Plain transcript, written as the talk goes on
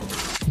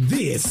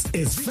This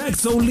is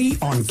Facts Only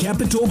on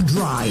Capital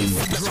Drive.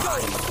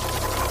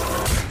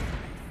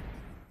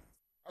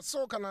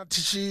 So kana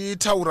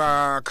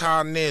tichitaura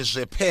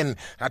kanezve pen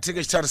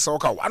atinge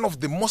chitarisawo one of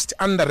the most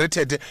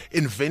underrated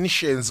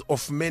inventions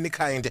of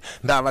mankind.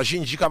 Ndava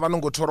zhinji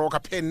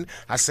kavanongotorawo pen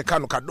asi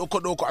kanhu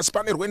kadoko asi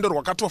pane rwendo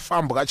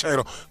rwakatofambwa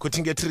chairo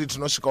kuti nge tiri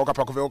tinosvikawo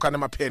pakuvewo kana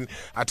mapen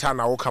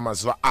atanawo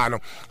kamazuva ano.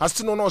 Asi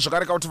tinoonawo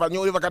zvakare kuti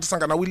vanyori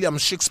vakatisangana William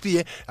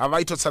Shakespeare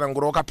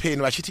vaitotsanangurawo pen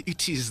vachiti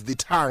it is the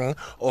tongue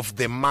of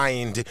the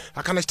mind.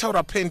 Kana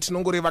chitaura pen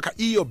tinongoreva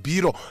iyo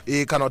biro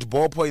kana kuti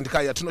ballpoint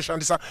kaya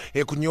tinoshandisa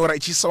kunyora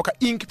soka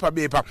ink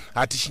pabepa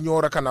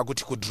atichinyora kana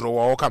kuti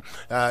kudrowawo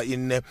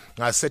in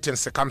certain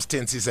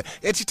circumstances.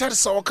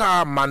 Titarisawo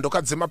mhando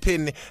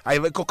dzemapeni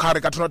aiveko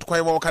kare katinoti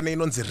kwaivawo kana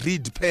inonzi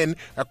reed pen,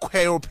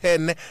 quill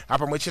pen,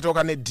 pamwe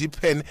chetewo ne dip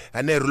pen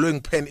ne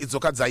rolling pen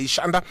idzoka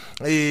dzaishanda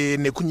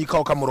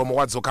nekunyikawo kamuromo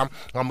wadzo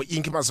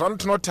muinki. Mazuvano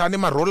tinoti ane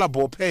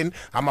marollerball pen,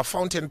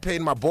 fountain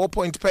pen,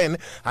 ballpoint pen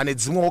ane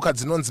dzimwewo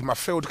dzinonzi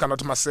mafield kana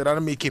kuti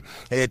maceramic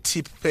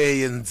tip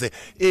pens.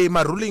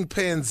 Maruling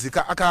pens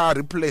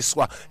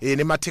akareplacewa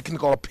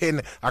technical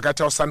pen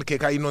akaitawo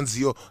sandcake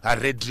inonziyo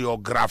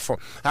radiograph.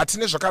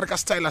 Tine zvakare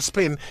stylus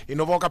pen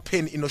inovawo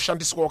pen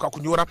inoshandiswawo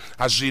kunyora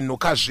zvinhu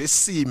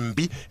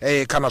zvesimbi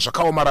kana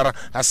zvakaomarara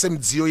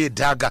semidziyo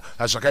yedhaga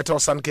zvakaitawo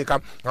sandcake,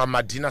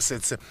 madinner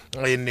sets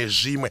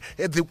nezvimwe.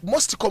 The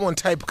most common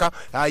type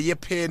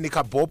yepen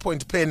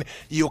ballpoint pen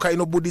iyo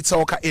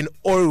inobuditsawo an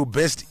oil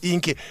based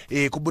ink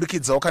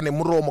kuburikidzawo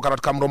nemuromo kana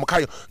kuti kamuromo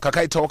kayo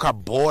kakaitawo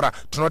bhora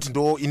tinoti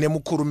ndo ine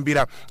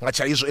mukurumbira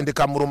chaizvo ende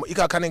kamuromo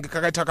ika kanenge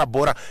kakaita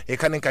kabhora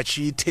kanenge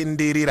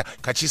kachitenderera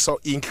kachiisawo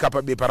ink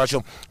pabepa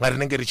racho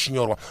rinenge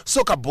richinyorwa.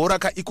 So kabhora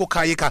iko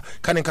kayeka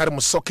kanenge kari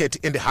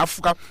musocket ende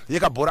hafu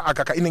yekabhora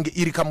aka inenge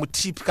iri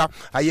kamutip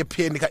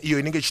yepen iyo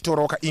inenge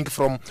ichitorawo ink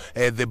from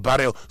the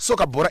barrel. So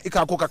kabhora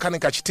ikako kanenge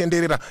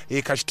kachitenderera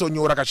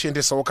kachitonyora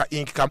kachiendesawo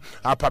ink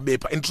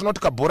pabepa. And tinoti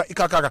kabhora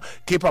ikaka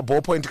kepa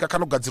ballpoint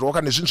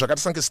kanogadzirwawo nezvinhu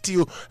zvakaita sange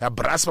steel,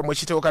 brass pamwe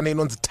chetewo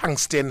inonzi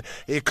tungsten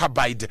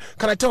carbide.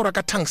 Kana taura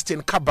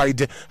tungsten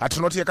carbide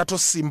tinoti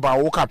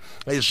yakatosimbawo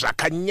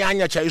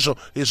zvakanyanya chaizvo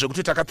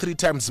zvekuti 3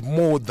 times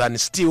more than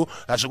steel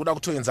zvekuda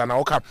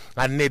kutoenzanawo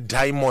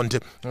nediamond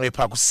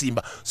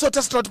pakusimba. So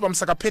tasitoti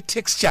pamusaka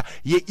petexture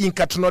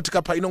yeinka tinoti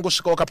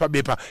painongosvikawo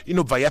pabepa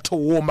inobva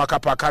yatooma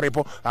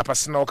pakarepo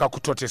pasinawo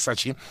kutotesa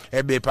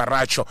bepa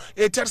racho.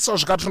 Tarisawo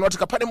zvakati tinoti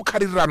pane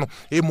mukarirano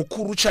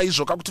mukuru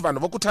chaizvo kuti vanhu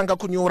vokutanga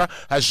kunyora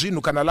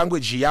zvinhu kana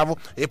language yavo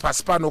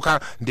pasi pano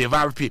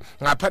ndevapi.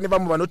 Pane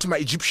vamwe vanoti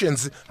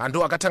maEgyptians ndo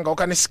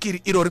vakatangawo neskill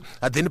irori,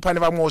 then pane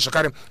vamwewo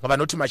zvakare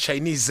vanoti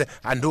maChinese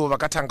ndo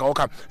vakatangawo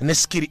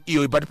neskill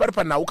iyo. But pari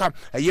panhauka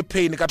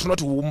yepen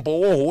katinoti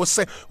umbowo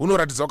hwose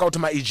hunoratidza kuti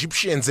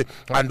maEgyptians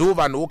ndo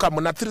vanhu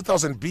muna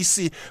 3000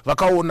 BC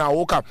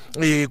vakaonawo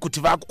kuti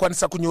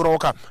vakukwanisa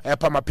kunyorawo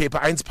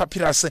pamapepa ainzi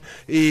papyrus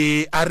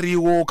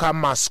ariwo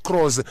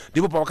mascrolls,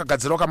 ndipo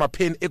pavakagadzirawo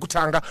mapen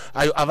ekutanga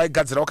ayo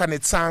avaigadzirawo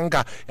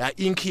netsanga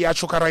inki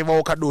yacho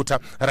karaivawo dota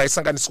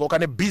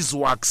raisanganiswawo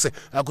beeswax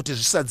kuti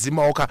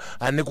zvisadzimawo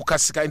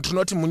nekukasika.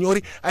 Tinoti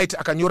munyori aiti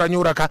akanyora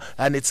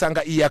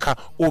netsanga iyaka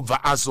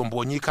obva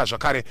azombonyika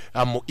zvakare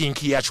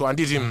muinki yacho.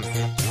 Handiti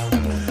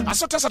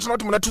asi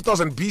tinoti muna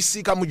 2000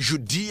 BC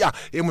mujudhea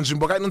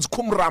munzvimbo inonzi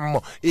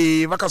Qumran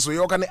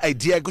vakazoyawo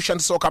neidea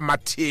yekushandisawo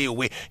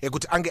matewe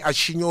ekuti ange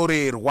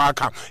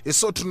achinyorerwa.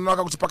 So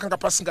tinoona kuti pakanga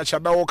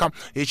pasingachadawo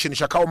chinhu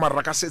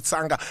chakaomarara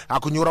kasetsanga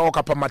kunyorawo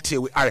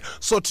pamatewe aya.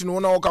 So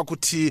tinoonawo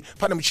kuti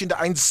pane muchinda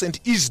ainzi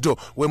St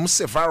Isidore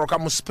wemuSevero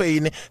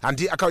muSpain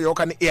handi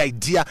akauyawo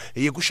neidea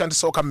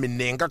yekushandisawo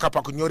minenga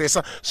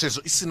pakunyoresa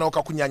sezvo isinawo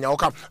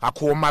kunyanyawo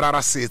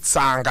kuomarara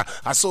setsanga.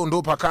 So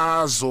ndo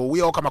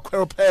pakazouyawo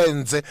maquill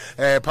pens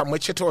pamwe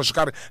chetewo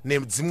zvakare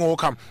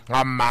nedzimwewo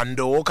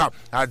mhandowo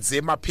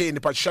dzemapeni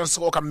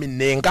pachishandiswawo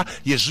minenga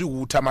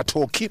yezvihuta,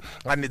 matoki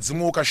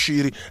nedzimwewo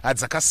shiri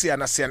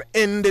dzakasiyana siyana.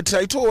 Ende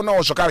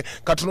taitoonawo zvakare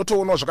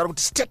katinotoonawo zvakare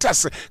kuti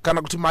status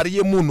kana kuti mari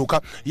yemunhu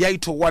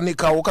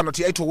yaitowanikawo kana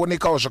kuti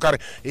yaitoonekawo zvakare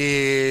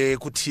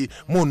kuti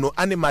munhu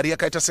ane mari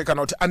yakaita sei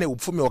kana kuti ane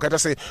upfumi hwakaita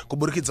sei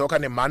kuburikidzawo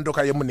nemhando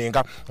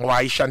yemunenga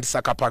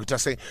waaishandisa pakuita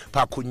sei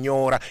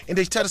pakunyora.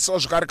 Ende chitarisawo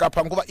zvakare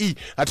panguva iyi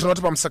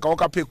tinoti pamusakawo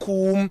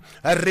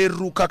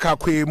pekureruka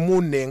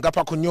kwemunhenga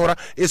pakunyora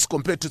as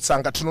compared to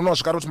tsanga tinoonawo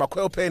zvakare kuti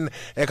maquill pen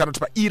kana kuti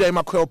paira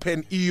yemaquill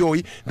pen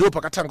iyoyi ndo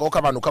pakatangawo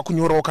vanhu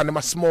kunyorawo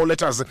nemasmall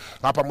letters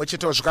pamwe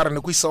chetewo zvakare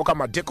nekuisawo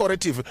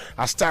madecorative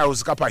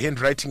styles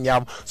pahandwriting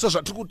yavo. So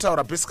zvatiri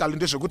kutaura basically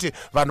ndezvekuti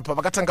vanhu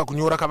pavakatanga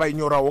kunyora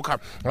vainyorawo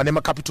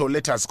nemacapital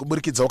letters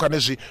kuburikidzawo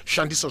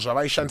nezvishandiso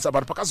zvavaishandisa.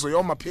 But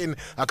pakazoyawo mapeni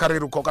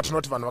akarerukawo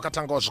tinoti vanhu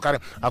vakatangawo zvakare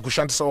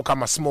kushandisawo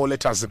masmall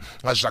letters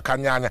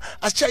zvakanyanya.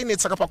 Asi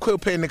chainetsa paquill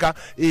pen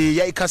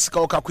yaikasika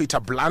yakatanga kuita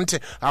blunt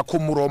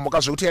kumuromo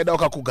kazvekuti yaida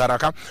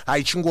kugara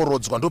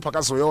ichingorodzwa ndo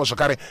pakazoyawo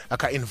zvakare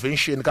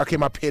invention kake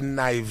pen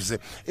knives.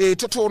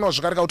 Totoonawo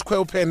zvakare kuti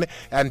quail pen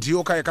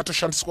ndiyo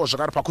yakatoshandiswa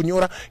zvakare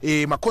pakunyora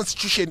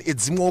maconstitution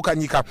edzimwewo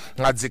nyika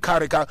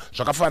dzekare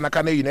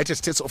zvakafanana neUnited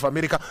States of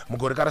America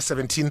mugore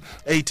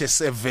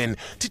 1787.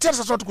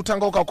 Titarisa kuti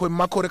kutanga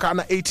kwemakore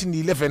kana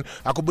 1811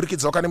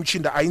 akuburikidza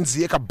nemuchinda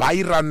ainzi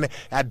Byron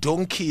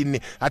Donkin.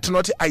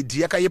 Tinoti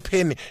idea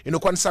yepen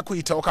inokwanisa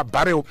kuita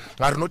barrel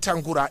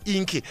rinotangura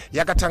inki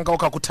yakatanga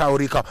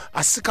kutaurika,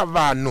 asi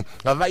vanhu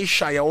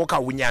vaishayawo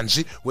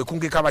unyanzvi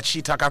hwekunge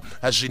vachiita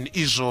zvinhu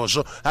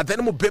izvozvo.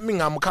 Then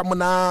muBirmingham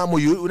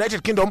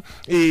muUnited Kingdom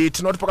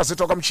tinoti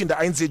pakazoita muchinda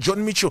ainzi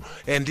John Mitchell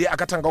ndiye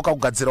akatanga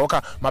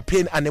kugadzira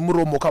mapen ane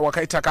muromo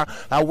wakaita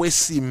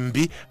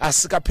wesimbi,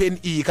 asi pen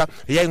iyi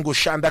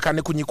yaingoshanda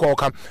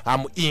nekunyikwa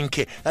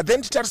muinke.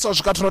 Then titarisawo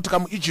zvakatinoti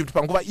muEgypt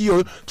panguva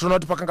iyoyo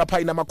tinoti pakanga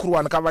paina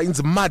makuruwana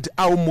kavainzi Mad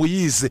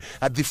al-Muiz,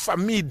 the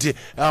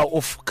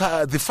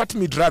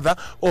Fatimid rather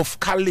of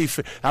Caliph.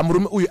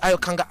 Murume uyu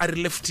akanga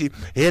ari left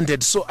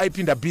handed, so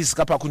aipinda busy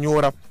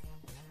pakunyora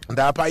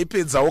ndapa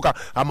aipedzawo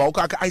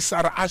maoko ake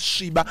aisara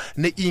asviba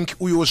neink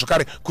uyewo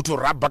zvakare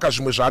kutorabha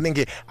zvimwe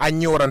zvaanenge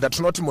anyora.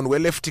 Ndatinoti munhu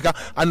weleft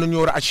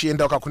anonyora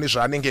achienda kune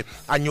zvaanenge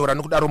anyora,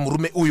 nokudaro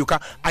murume uyu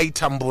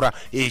aitambura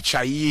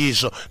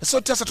chaizvo.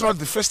 So tasa tinoti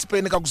the first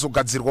pen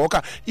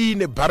kuzogadzirwa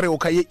iine barrel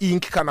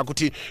yeink kana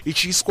kuti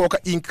ichiiswa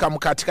ink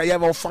mukati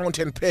yaivawo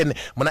fountain pen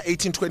muna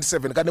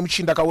 1827 kane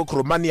muchinda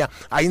wekuromania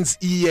ainzi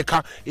iye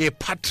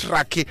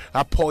Patrak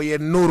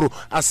Poyenuru,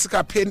 asi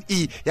pen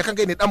iyi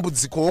yakanga ine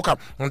dambudziko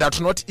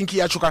ndatinoti inki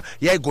yacho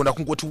yaigona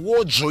kungoti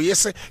wodzo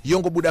yese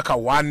yongobuda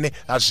 1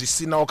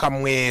 zvisinawo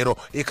kamwero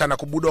kana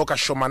kubudawo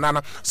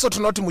kashomanana. So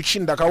tinoti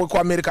muchinda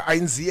wekuAmerica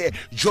ainzi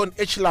John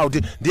H.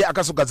 Loud ndiye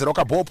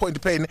akazogadzirawo ballpoint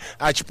pen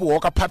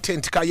achipuhwa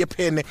patent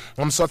yepen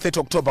musi 30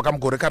 October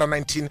kamugore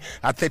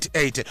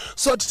 1938.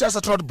 So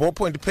titasa tinoti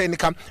ballpoint pen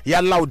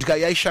yaLoud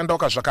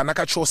yaishandawo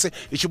zvakanaka chose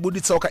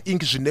ichibuditsawo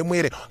inki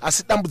zvinemwere,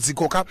 asi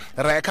dambudziko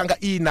rayakanga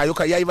iinayo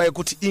yaiva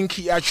yekuti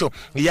inki yacho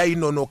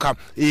yainonoka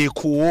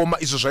kuoma,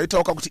 izvo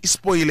zvaitawo kuti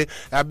ispoile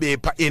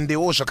bepa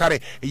endewo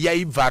zvakare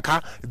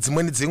yaibva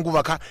dzimweni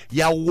dzenguva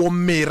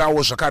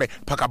yaomerawo zvakare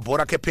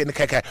pakabhora kepeni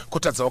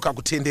kotadzawo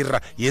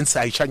kutenderera yensi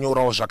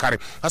aichanyorawo zvakare.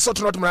 Asi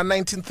tinoti muna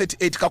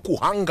 1938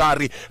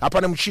 kuHungary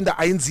pane muchinda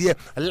ainzi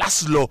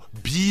Laszlo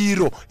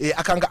Biro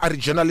akanga ari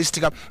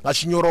journalist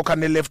achinyorawo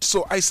neleft,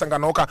 so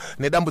aisanganawo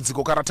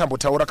nedambudziko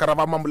ratambotaura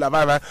karava mamula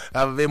vava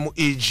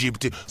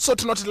vemuEgypt. So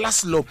tinoti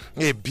Laszlo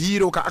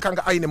Biro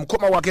akanga aine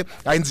mukoma wake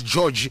ainzi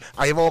George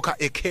aivawo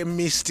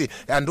chemist,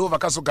 ndo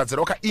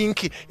vakazogadzirawo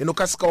inki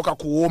inokasikawo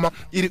kuoma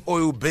iri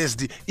oil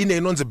based, ine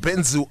inonzi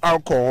benzyl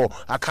alcohol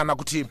kana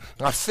kuti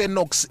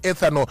phenox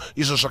ethanol,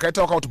 izvo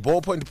zvakaita kuti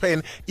ballpoint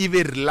pen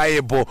ive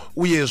reliable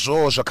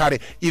uyezvo zvakare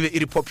ive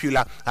iri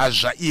popular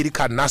zvairi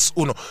kanhasi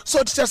uno.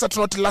 So tichasa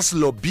tinoti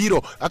Laszlo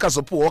Biro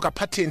akazopuhwa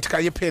patent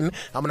yepen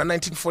muna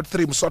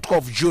 1943 musi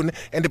 12 June,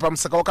 ende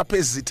pamusaka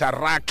pezita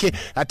rake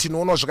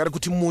tinoona zvakare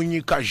kuti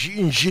munyika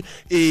zhinji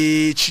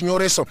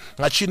chinyoreso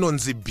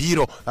chinonzi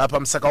Biro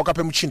pamusaka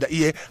pemuchinda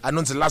iye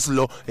anonzi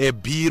Laszlo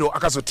Biro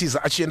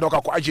akazotiza achienda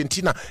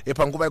kuArgentina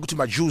panguva yekuti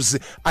maJews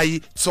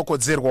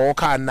aitsokodzerwawo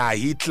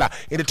naHitler.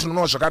 Ende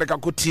tinoona zvakare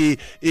kuti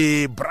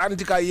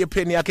brand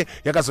yepen yake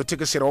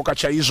yakazotekeserawo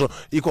chaizvo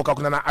iko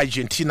kuna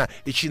Argentina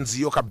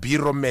ichinziyo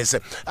Biro Mese.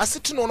 Asi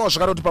tinoona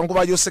zvakare kuti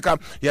panguva yose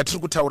yatiri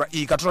kutaura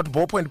iyi katinoti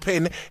ballpoint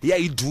pen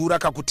yaidhura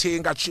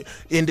kutenga,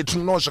 ende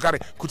tinoona zvakare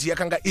kuti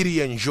yakanga iri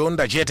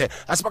yenjonda jete,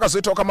 asi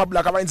pakazoitawo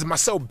mabula kavainzi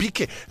Marcel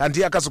Bike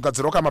ndiye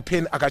akazogadzirawo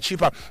mapen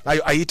akachipa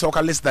ayo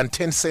aiitawo less than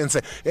 10 cents.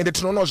 Ende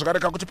tinoona zvakare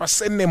kuti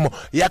pasenemo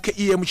yake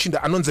iye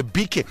muchinda anonzi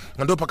Bike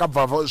ndo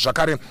pakabva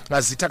zvakare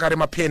zita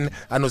remapen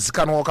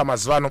anozikanwawo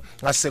mazuvano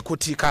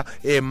sekuti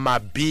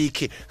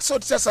mabike. So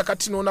tichasaka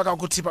tinoona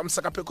kuti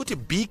pamusaka pekuti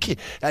Bike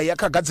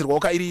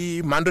yakagadzirwawo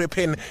iri mhando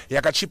yepen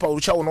yakachipa,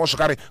 uchaonawo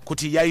zvakare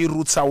kuti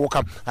yairutsawo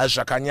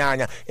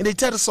zvakanyanya. Ende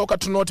titarisawo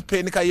tinoti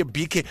pen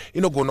yeBike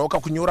inogonawo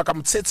kunyora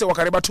kamutsetse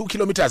wakareba 2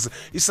 km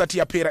isati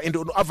yapera, ende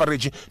on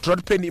average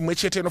tinoti pen imwe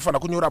chete inofanira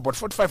kunyora about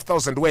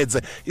 45,000 words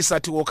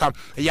isati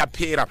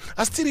yapera.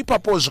 Asi tiri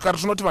ipapo zvakare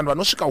tinoti vanhu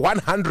vanosvika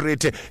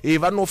 100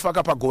 vanofa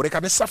pagore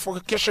kane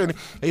suffocation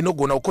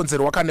inogona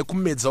kukonzerwa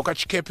nekumedzawo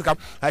chikepi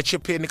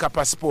chepeni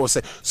pasi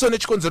pose. So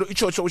nechikonzero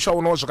ichocho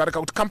uchaonawo zvakare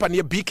kuti kampani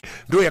yeBike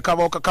ndo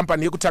yakavawo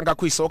kampani yekutanga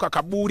kuisawo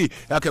kaburi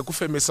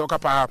kekufemesawo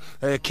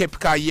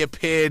pakepi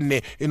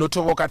yepeni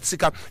inotovawo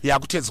tsika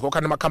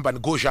yakutedzwawo nemakambani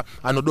gozha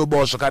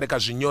anodobawo zvakare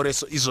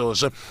zvinyoreso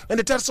izvozvo.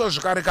 Ende tarisawo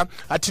zvakare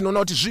tinoona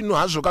kuti zvinhu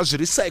hazvo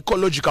zviri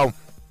psychological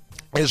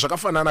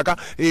zvakafanana ka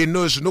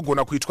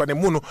zvinogona kuitwa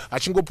nemunhu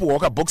achingopuhwa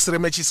kabhokisi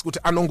remechisi kuti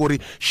anongori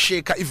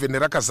sheka even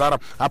rakazara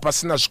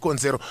pasina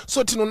zvikonzero.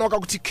 So tinonoka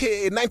kuti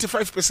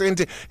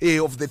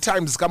 95% of the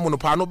times kamunhu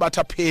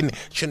paanobata peni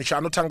chinhu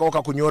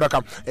chaanotanga kunyora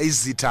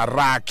zita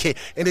rake.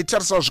 And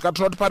tarisawo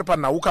zvikatinoti pari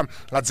panhauka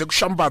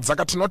dzekushambadza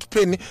katinoti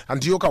peni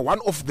ndiyo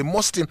one of the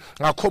most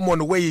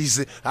common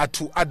ways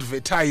to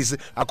advertise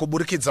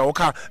kuburikidzawo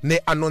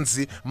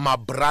neanonzi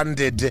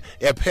mabranded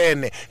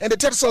pen. And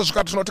tarisawo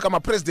zvikatinoti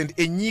mapresident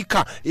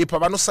enyika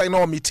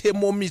pavanosainawo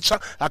mitemo mitsva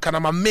kana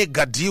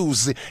mamega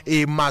deals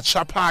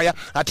matsva paya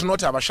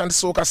atinoti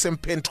havashandisawo same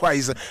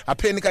twice.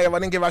 Peni kaya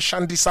vanenge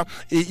vashandisa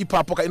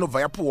ipapo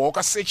inobva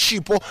yapuhwawo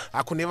sechipo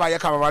kune vaya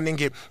kava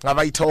vanenge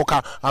vaitawo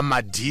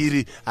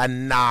madhiri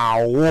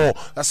nawo.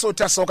 So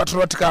tasawo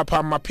tinoti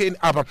pamapeni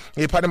apa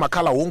pane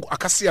makala hongu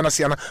akasiyana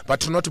siyana but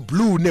tinoti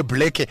blue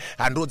neblack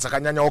ndo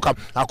dzakanyanyawo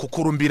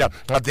kukurumbira,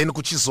 then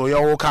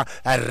kuchizoyawo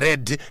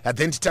red,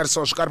 then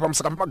titarisawo zvakare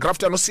pamusaka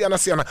pamagrafti anosiyana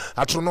siyana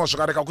tinonawo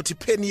zvakare kuti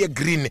peni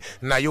yegreen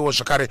nayo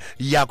zvakare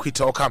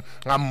yakuitawo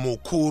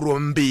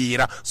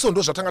mukurumbira. So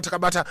ndo zvatanga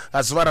takabata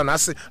zuva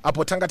ranhasi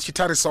apo tanga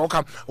tichitarisawo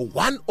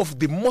one of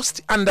the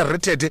most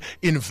underrated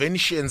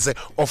inventions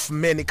of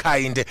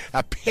mankind,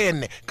 a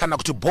pen kana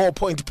kuti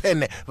ballpoint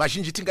pen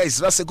vazhinji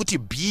tingaiziva sekuti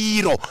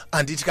bhiro.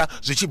 Anditika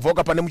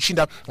zvichibvoka pane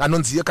muchinda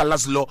anonzi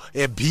Laszlo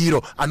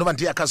bhiro anova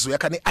ndiye akazoya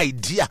kane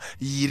idea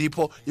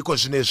iripo iko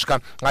zvinezvika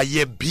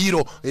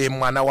yebhiro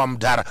mwana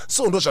wamudhara.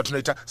 So ndo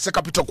zvatinoita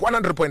seCapital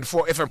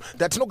 100.4 FM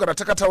ndatinogara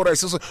takataura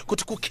isusu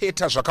kuti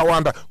kuketa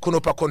zvakawanda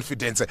kunopa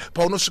confidence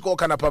paunosvikawo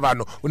kana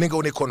pavanhu unenge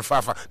une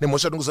konfafa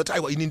nemhosva ndingozoti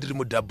aiwa ini ndiri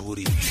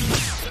mudhabhuri.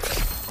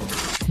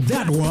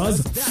 That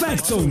was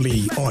Facts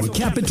Only on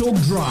Capital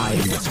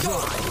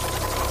Drive.